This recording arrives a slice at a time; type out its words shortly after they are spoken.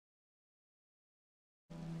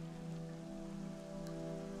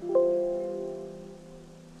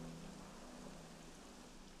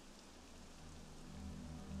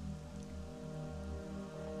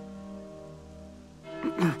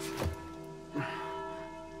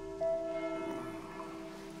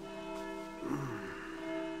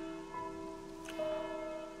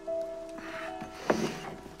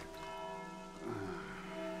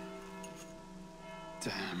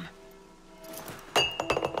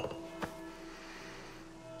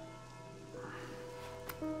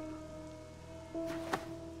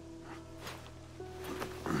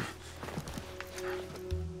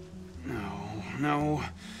no,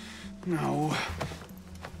 no.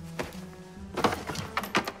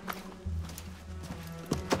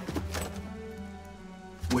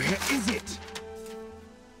 Where is it?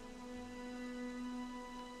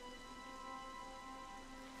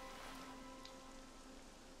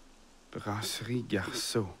 Brasserie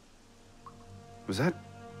Garceau. Was that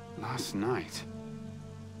last night?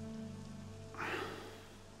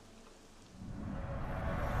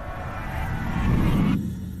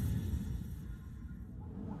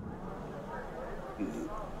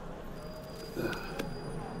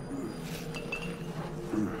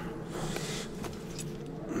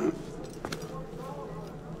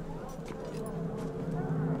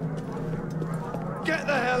 Get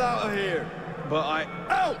the hell out of here! But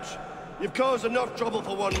Ouch! You've caused enough trouble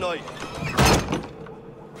for one night.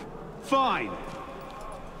 Fine.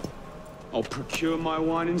 I'll procure my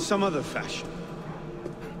wine in some other fashion.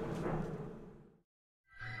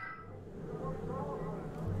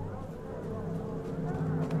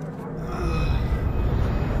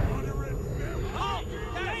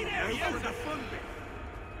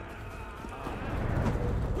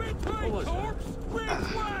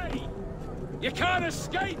 You can't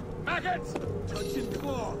escape, maggots! Touch and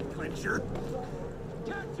claw, clencher.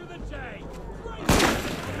 Capture the J!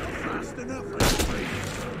 Fast enough,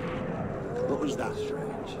 What was that,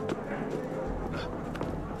 Strange?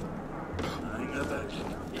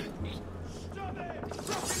 Stop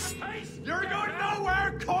it! Pace! You're going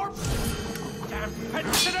nowhere, corpse! Damn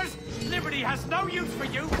pensioners! Liberty has no use for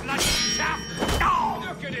you, bloody chaff! Oh,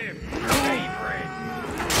 look at him! Favorite!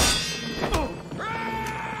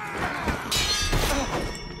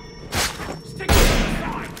 Stick to the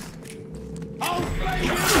sides! I'll play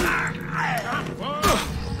you!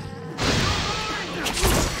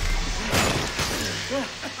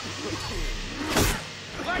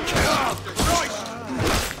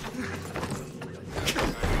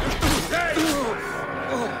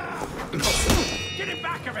 Get him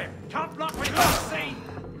back of him! Can't block me, let's see!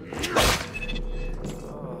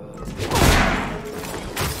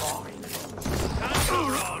 Can't go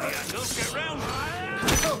wrong here, don't get round.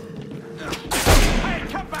 Hey,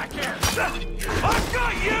 come back here! I've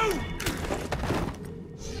got you!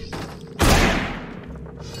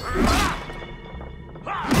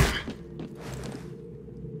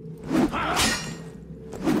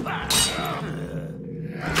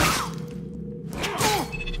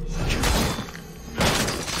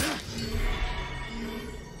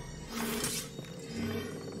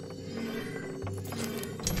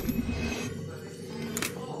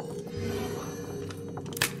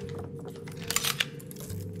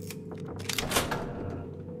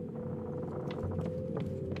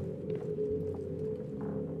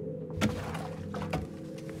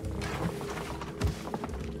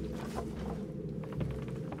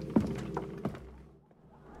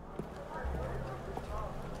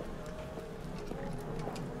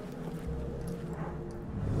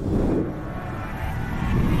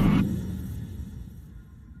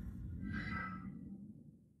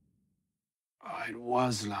 It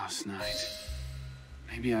was last night.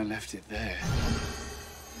 Maybe I left it there.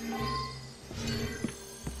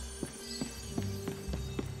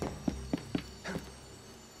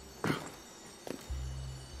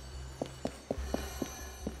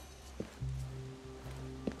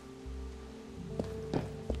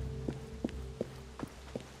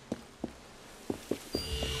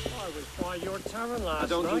 I was by your tavern last I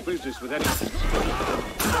don't do night. business with anyone.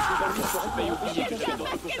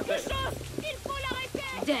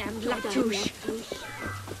 Damn la touche.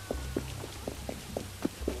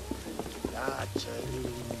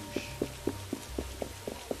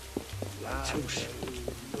 La touche.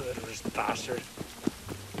 Murderous bastard.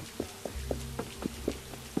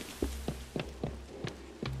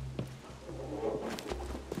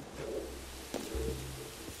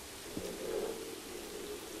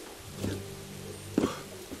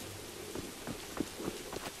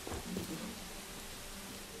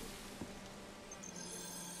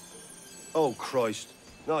 Oh, Christ.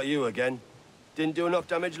 Not you again. Didn't do enough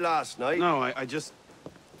damage last night. No, I just...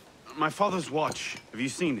 My father's watch. Have you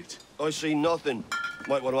seen it? I see nothing.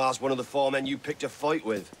 Might want to ask one of the four men you picked a fight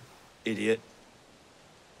with. Idiot.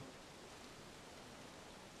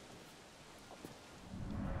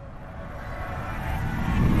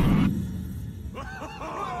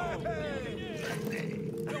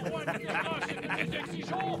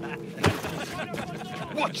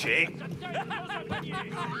 Watch it!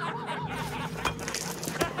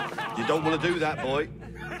 You don't want to do that, boy.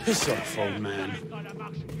 Piss off, old man.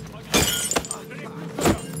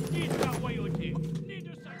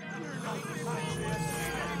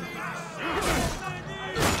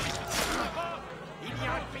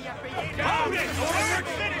 Student or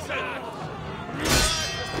citizen!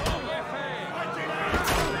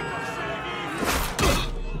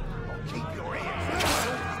 Keep your ears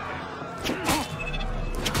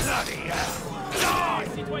bloody hell!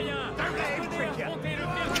 Citoyens, Don't let him trick you! affrontez le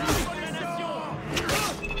pire de la nation!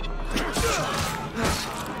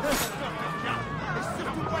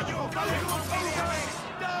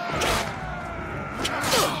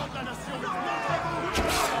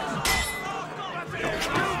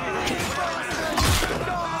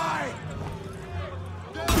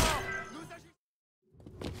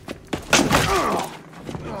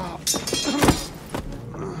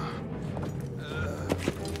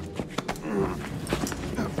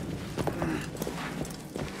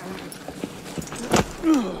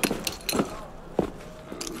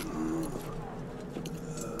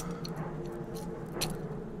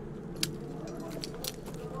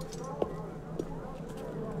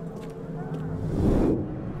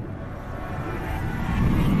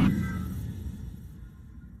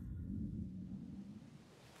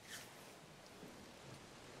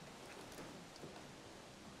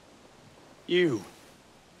 You.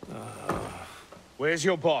 Where's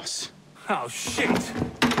your boss? Oh, shit!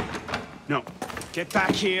 No. Get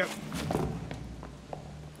back here.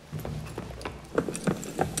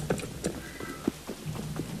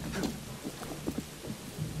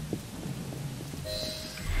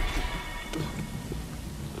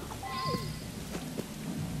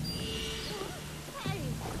 Hey!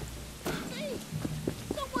 Hey!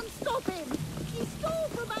 Someone stop him! He stole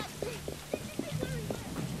from us!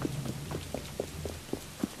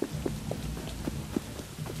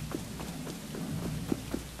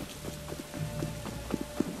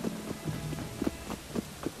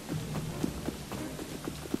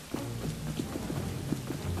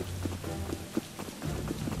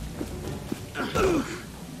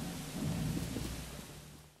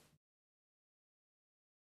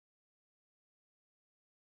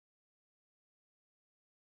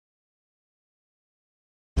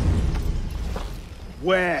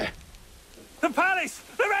 Where? The palace!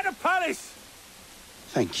 They're at the palace!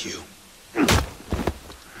 Thank you.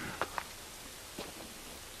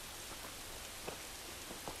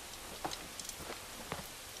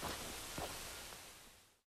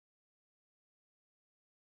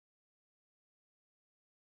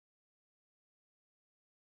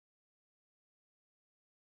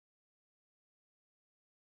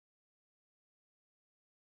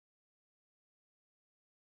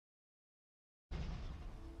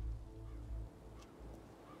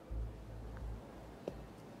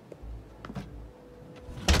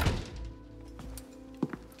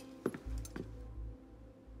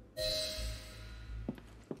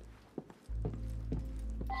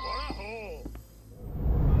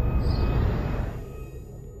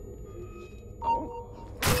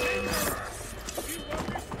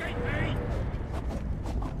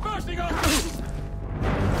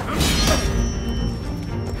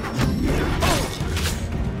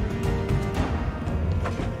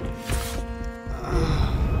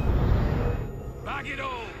 Bag it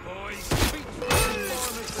all, boys!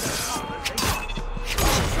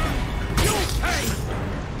 You pay!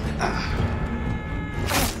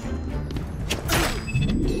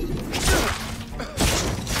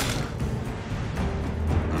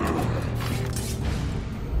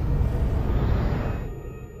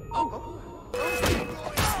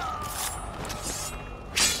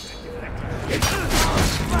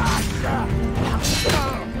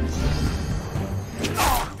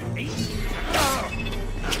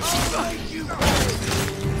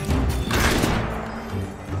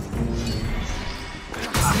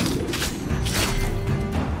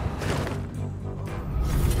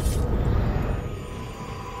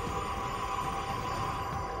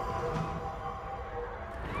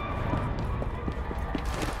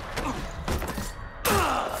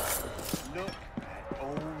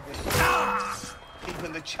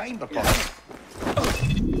 Even the chamber pot.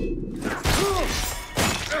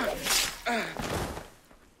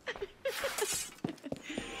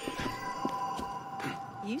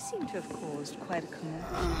 You seem to have caused quite a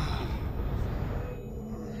commotion.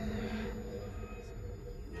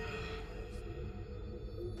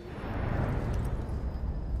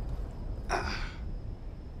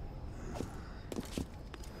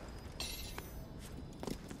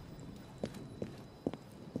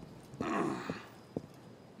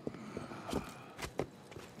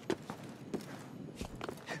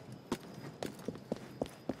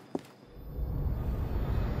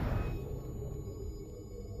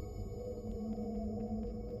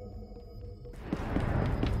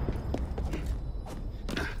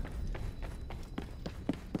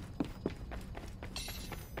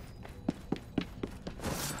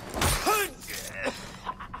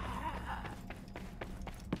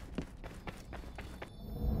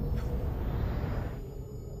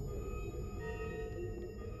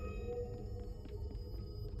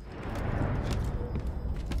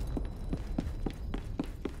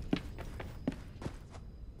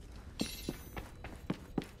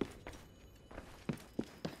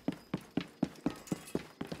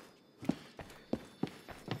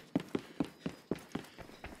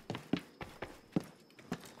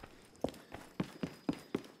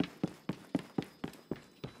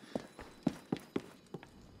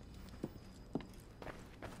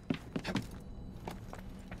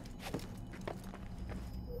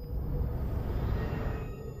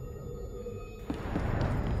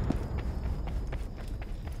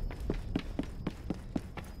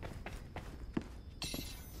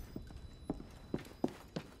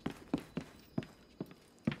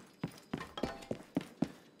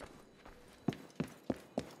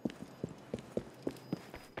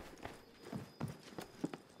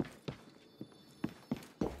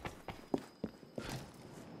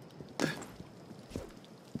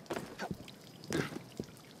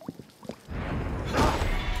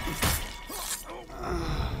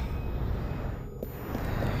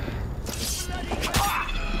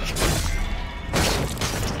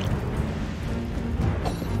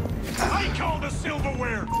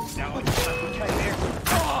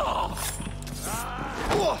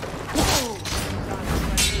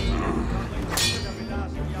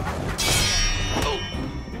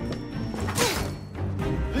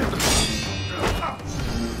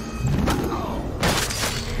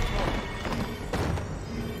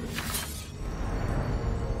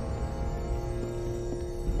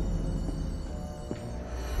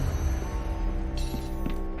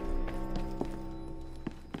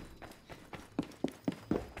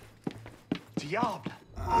 Diable!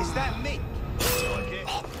 Is that me?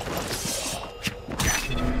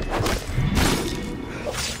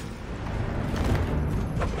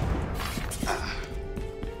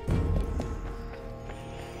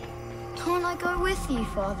 Can't I go with you,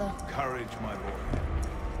 Father? Courage, my boy.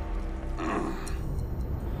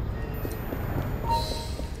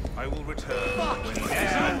 I will return when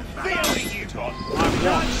feeling you got.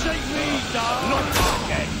 Can't shake me down! Not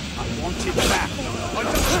again. I want it back!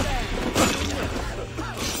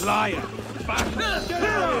 Liar! Back! Get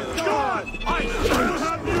out! God! I still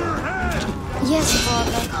have your head! Yes,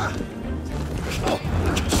 Father.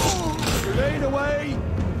 Grenade away!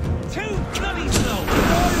 Too bloody slow!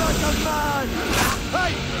 Die like a man!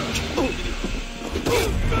 Hey!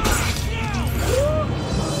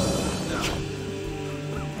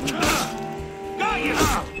 Got you!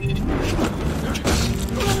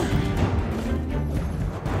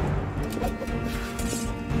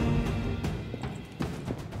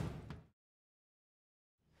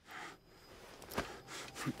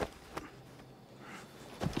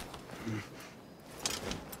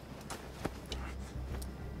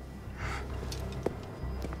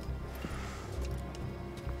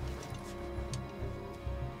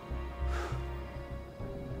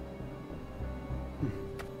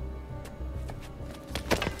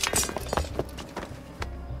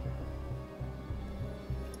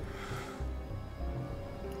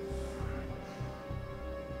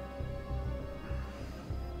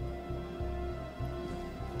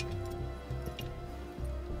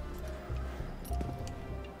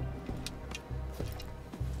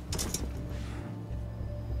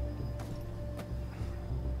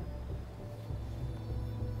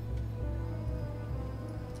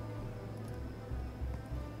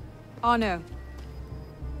 Oh no.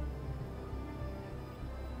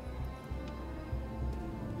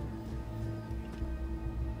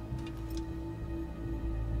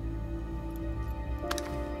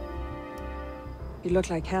 You look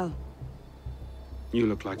like hell. You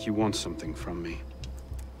look like you want something from me.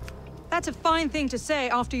 That's a fine thing to say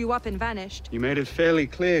after you up and vanished. You made it fairly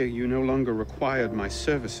clear you no longer required my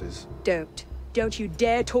services. Don't you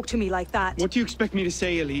dare talk to me like that. What do you expect me to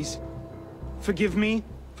say, Elise? Forgive me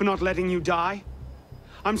for not letting you die?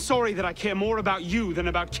 I'm sorry that I care more about you than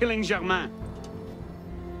about killing Germain.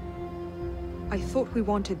 I thought we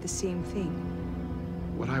wanted the same thing.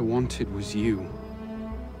 What I wanted was you.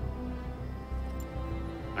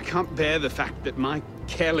 I can't bear the fact that my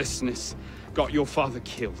carelessness got your father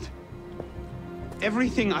killed.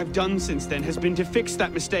 Everything I've done since then has been to fix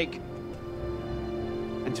that mistake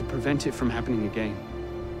and to prevent it from happening again.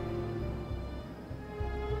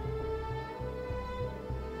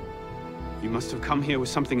 You must have come here with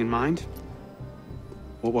something in mind.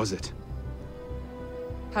 What was it?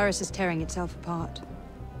 Paris is tearing itself apart.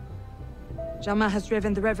 Germain has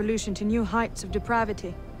driven the revolution to new heights of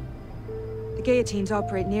depravity. The guillotines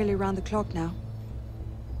operate nearly around the clock now.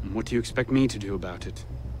 And what do you expect me to do about it?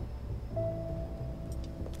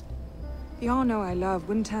 The Arno I love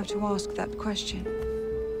wouldn't have to ask that question.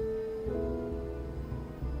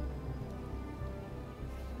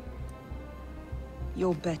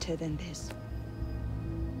 You're better than this.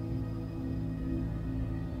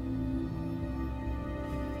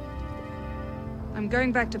 I'm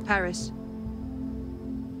going back to Paris.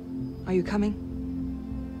 Are you coming?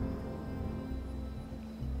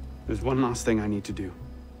 There's one last thing I need to do.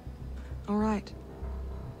 All right.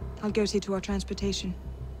 I'll go see to our transportation.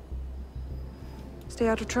 Stay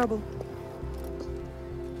out of trouble.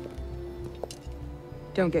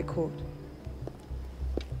 Don't get caught.